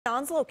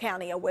Onslow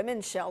County, a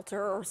women's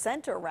shelter or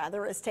center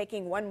rather, is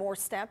taking one more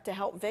step to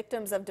help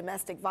victims of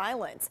domestic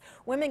violence.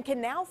 Women can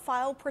now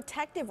file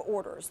protective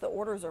orders. The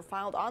orders are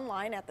filed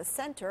online at the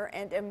center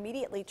and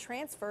immediately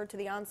transferred to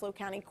the Onslow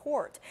County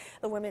Court.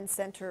 The Women's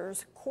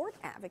Center's court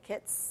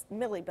advocate,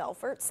 Millie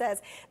Belfort,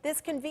 says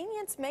this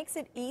convenience makes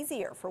it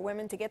easier for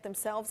women to get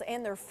themselves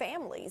and their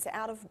families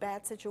out of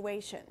bad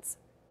situations.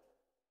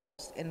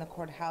 In the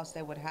courthouse,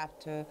 they would have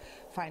to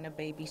find a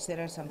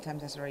babysitter.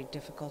 Sometimes it's very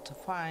difficult to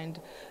find.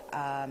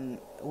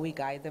 We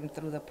guide them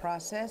through the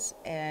process,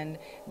 and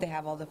they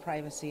have all the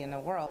privacy in the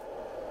world.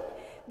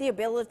 The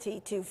ability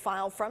to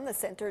file from the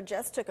center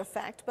just took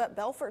effect, but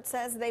Belfort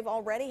says they've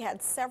already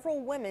had several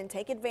women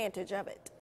take advantage of it.